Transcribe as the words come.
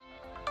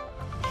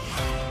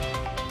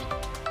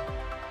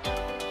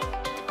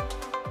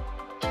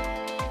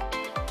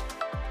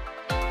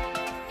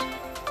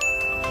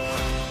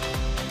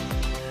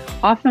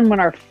Often when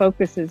our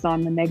focus is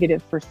on the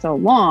negative for so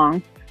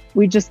long,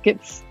 we just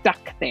get stuck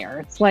there.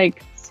 It's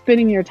like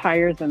spinning your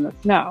tires in the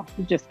snow.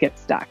 You just get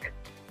stuck.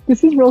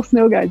 This is real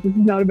snow, guys. This is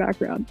not a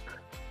background.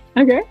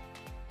 Okay.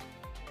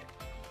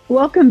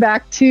 Welcome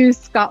back to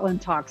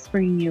Scotland Talks,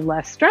 bringing you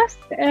less stress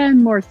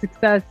and more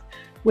success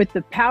with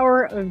the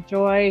power of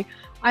joy.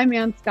 I'm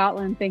Anne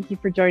Scotland. Thank you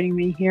for joining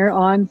me here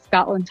on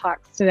Scotland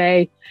Talks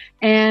today.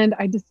 And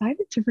I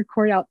decided to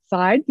record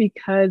outside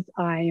because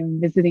I am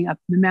visiting up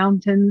in the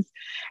mountains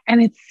and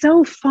it's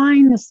so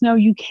fine, the snow,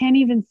 you can't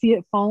even see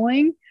it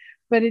falling,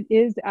 but it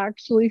is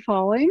actually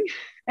falling.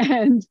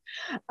 And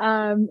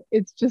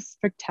it's just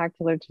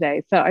spectacular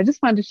today. So I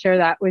just wanted to share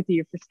that with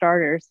you for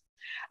starters.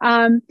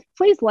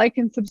 Please like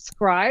and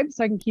subscribe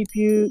so I can keep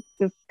you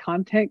this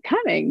content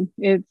coming.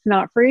 It's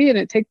not free and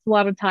it takes a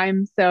lot of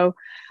time. So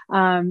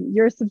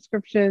your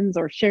subscriptions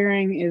or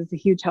sharing is a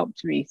huge help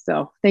to me.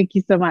 So thank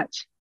you so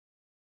much.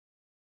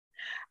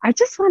 I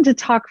just wanted to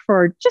talk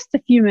for just a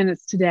few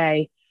minutes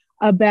today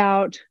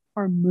about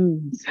our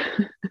moods.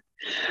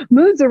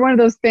 Moods are one of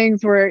those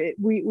things where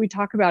we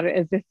talk about it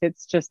as if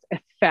it's just a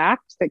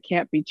fact that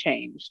can't be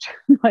changed.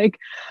 Like,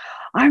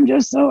 I'm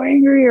just so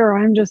angry, or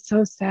I'm just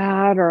so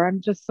sad, or I'm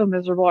just so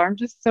miserable, or I'm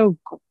just so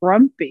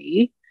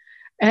grumpy.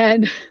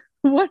 And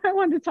what I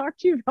wanted to talk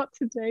to you about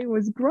today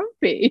was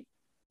grumpy.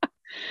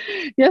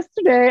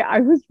 Yesterday,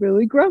 I was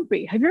really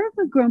grumpy. Have you ever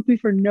been grumpy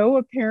for no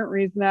apparent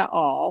reason at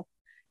all?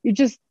 You're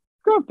just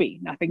grumpy.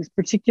 Nothing's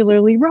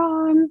particularly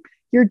wrong.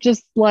 You're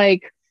just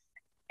like,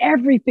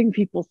 everything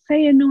people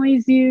say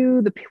annoys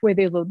you. The way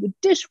they load the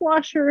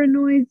dishwasher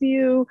annoys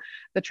you.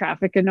 The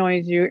traffic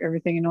annoys you.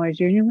 Everything annoys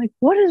you. And you're like,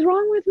 what is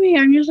wrong with me?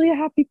 I'm usually a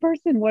happy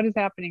person. What is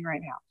happening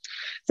right now?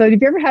 So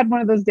have you ever had one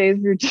of those days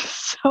where you're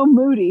just so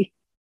moody?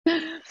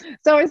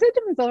 So I said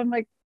to myself, I'm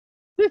like,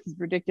 this is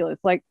ridiculous.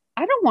 Like,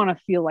 I don't want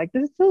to feel like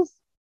this. It feels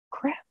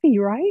crappy,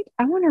 right?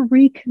 I want to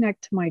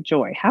reconnect to my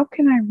joy. How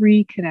can I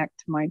reconnect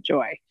to my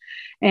joy?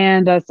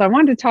 And so I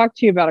wanted to talk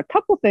to you about a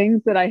couple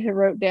things that I had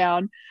wrote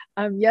down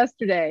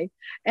yesterday.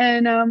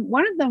 And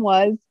one of them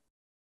was,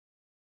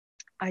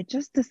 I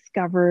just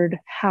discovered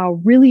how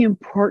really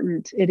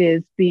important it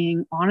is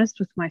being honest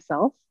with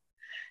myself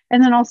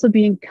and then also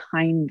being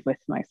kind with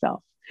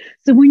myself.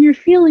 So when you're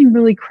feeling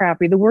really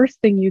crappy, the worst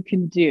thing you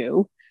can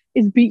do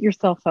is beat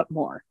yourself up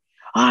more.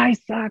 I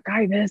suck,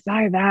 I this,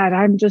 I that.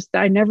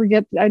 I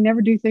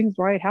never do things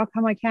right. How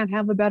come I can't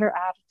have a better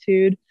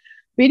attitude?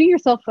 Beating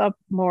yourself up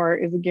more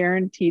is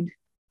guaranteed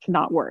to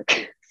not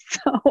work.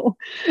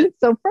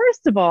 So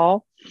first of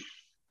all,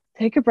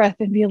 take a breath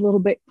and be a little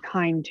bit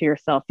kind to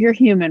yourself. You're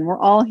human. We're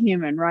all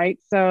human, right?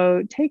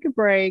 So take a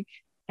break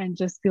and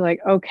just be like,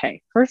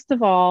 okay, first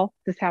of all,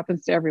 this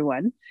happens to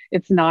everyone.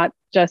 It's not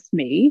just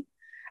me.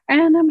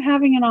 And I'm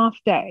having an off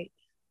day.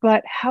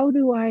 But how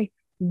do I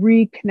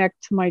reconnect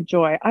to my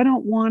joy? I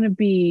don't want to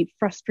be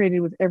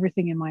frustrated with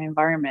everything in my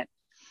environment.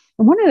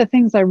 And one of the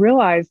things I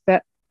realized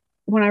that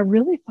when I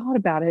really thought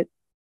about it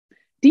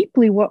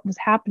deeply, what was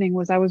happening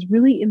was I was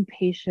really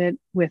impatient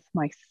with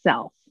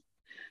myself.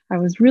 I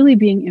was really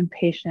being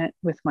impatient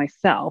with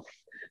myself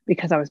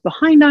because I was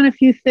behind on a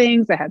few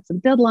things. I had some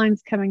deadlines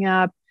coming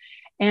up.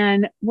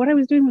 And what I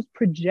was doing was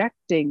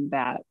projecting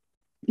that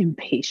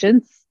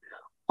impatience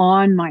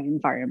on my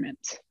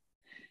environment.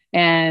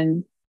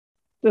 And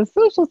the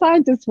social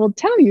scientists will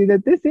tell you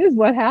that this is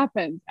what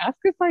happens. Ask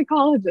a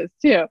psychologist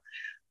too.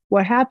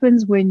 What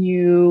happens when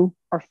you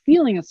are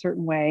feeling a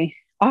certain way,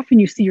 often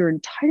you see your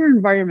entire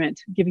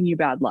environment giving you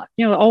bad luck.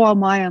 Oh,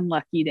 my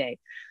unlucky day.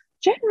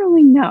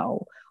 Generally,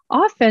 no.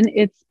 Often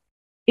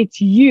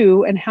it's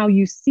you and how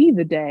you see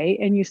the day,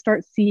 and you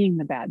start seeing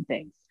the bad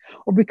things.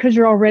 Or because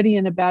you're already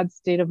in a bad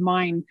state of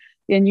mind,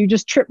 and you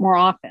just trip more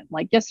often.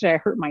 Like yesterday, I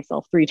hurt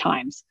myself 3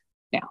 times.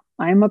 Now,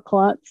 I'm a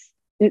klutz.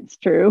 It's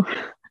true.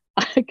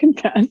 I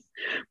confess,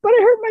 but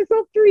I hurt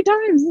myself 3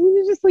 times. And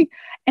it's just like,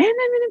 and I'm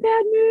in a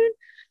bad mood.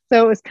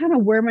 So it's kind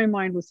of where my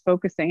mind was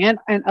focusing, and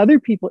other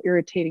people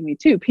irritating me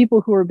too. People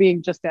who are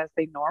being just as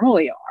they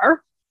normally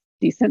are,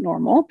 decent,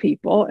 normal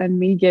people, and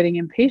me getting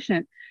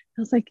impatient.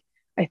 I was like,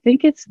 I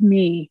think it's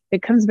me.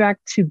 It comes back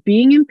to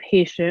being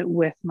impatient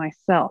with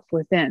myself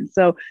within.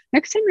 So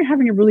next time you're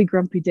having a really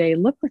grumpy day,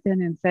 look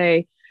within and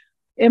say,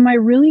 am I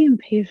really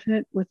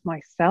impatient with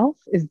myself?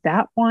 Is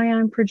that why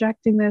I'm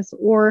projecting this?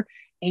 Or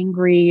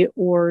angry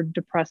or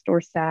depressed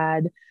or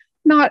sad?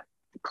 Not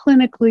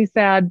clinically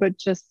sad, but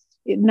just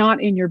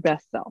not in your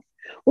best self.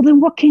 Well,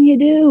 then what can you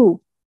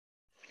do?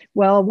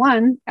 Well,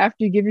 one,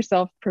 after you give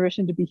yourself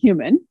permission to be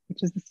human,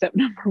 which is the step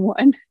number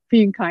 1,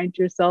 being kind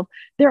to yourself,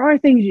 there are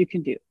things you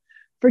can do.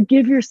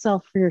 Forgive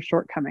yourself for your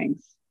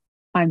shortcomings.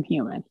 I'm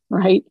human,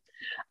 right?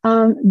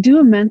 Do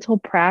a mental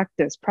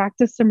practice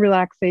some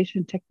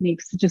relaxation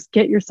techniques to just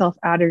get yourself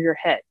out of your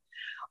head.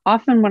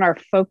 Often when our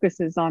focus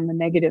is on the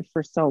negative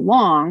for so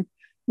long,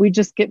 we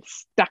just get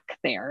stuck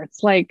there.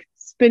 It's like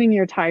spinning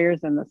your tires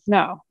in the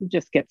snow. You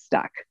just get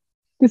stuck.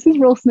 This is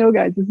real snow,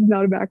 guys. This is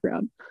not a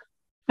background.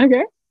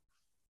 Okay.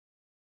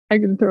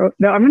 I'm going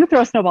to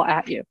throw a snowball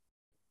at you.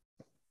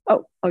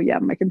 Oh yeah,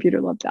 my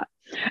computer loved that.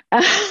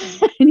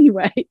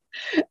 Anyway,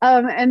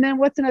 and then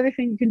what's another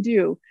thing you can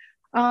do?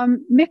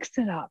 Mix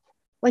it up.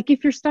 Like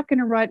if you're stuck in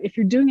a rut, if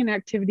you're doing an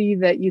activity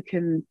that you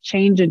can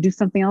change and do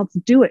something else,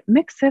 do it.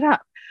 Mix it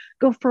up.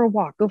 Go for a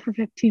walk. Go for a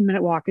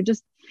 15-minute walk and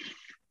just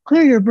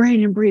clear your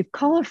brain and breathe.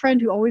 Call a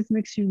friend who always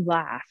makes you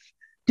laugh.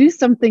 Do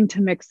something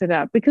to mix it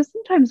up because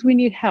sometimes we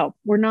need help.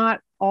 We're not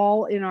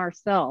all in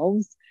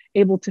ourselves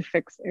able to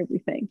fix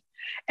everything.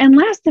 And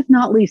last if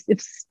not least,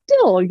 if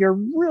still you're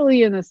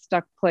really in a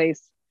stuck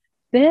place,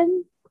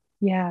 then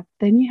you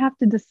have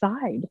to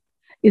decide,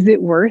 is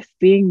it worth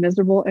being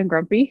miserable and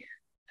grumpy?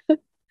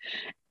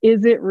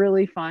 Is it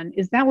really fun?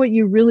 Is that what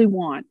you really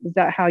want? Is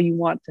that how you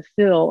want to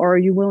feel? Or are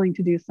you willing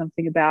to do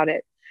something about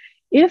it?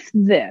 If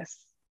this,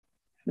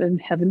 then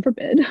heaven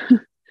forbid,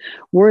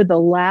 were the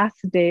last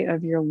day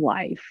of your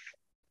life,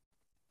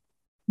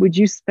 would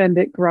you spend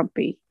it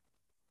grumpy?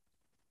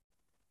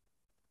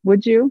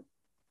 Would you?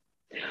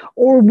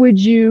 Or would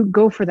you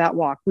go for that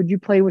walk? Would you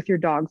play with your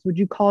dogs? Would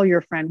you call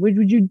your friend?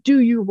 Would you do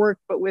your work,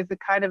 but with the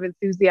kind of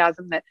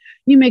enthusiasm that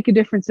you make a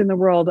difference in the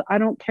world? I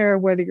don't care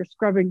whether you're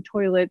scrubbing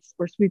toilets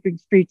or sweeping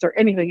streets or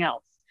anything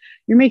else.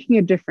 You're making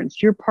a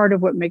difference. You're part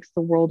of what makes the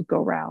world go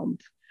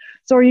round.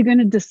 So are you going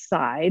to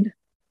decide,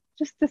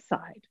 just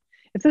decide,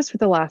 if this were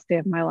the last day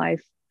of my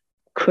life,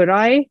 would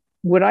I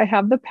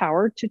have the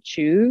power to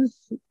choose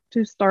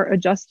to start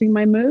adjusting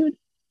my mood?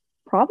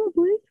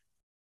 Probably.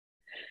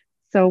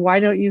 So why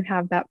don't you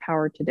have that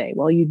power today?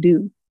 Well, you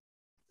do.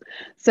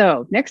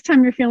 So next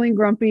time you're feeling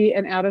grumpy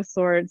and out of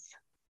sorts,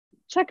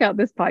 check out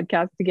this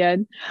podcast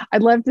again.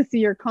 I'd love to see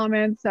your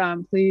comments.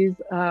 Please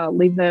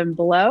leave them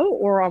below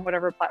or on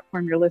whatever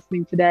platform you're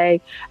listening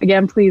today.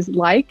 Again, please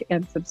like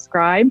and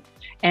subscribe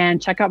and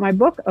check out my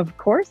book, of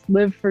course,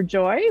 Live for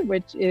Joy,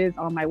 which is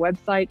on my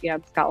website,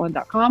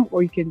 annescotland.com,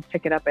 or you can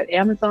pick it up at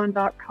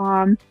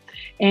amazon.com.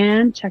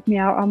 And check me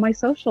out on my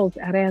socials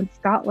at Anne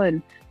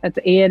Scotland. That's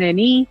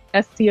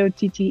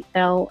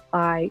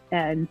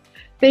ANNESCOTTLIN.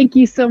 Thank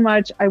you so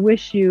much. I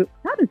wish you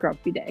not a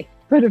grumpy day,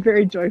 but a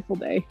very joyful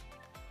day.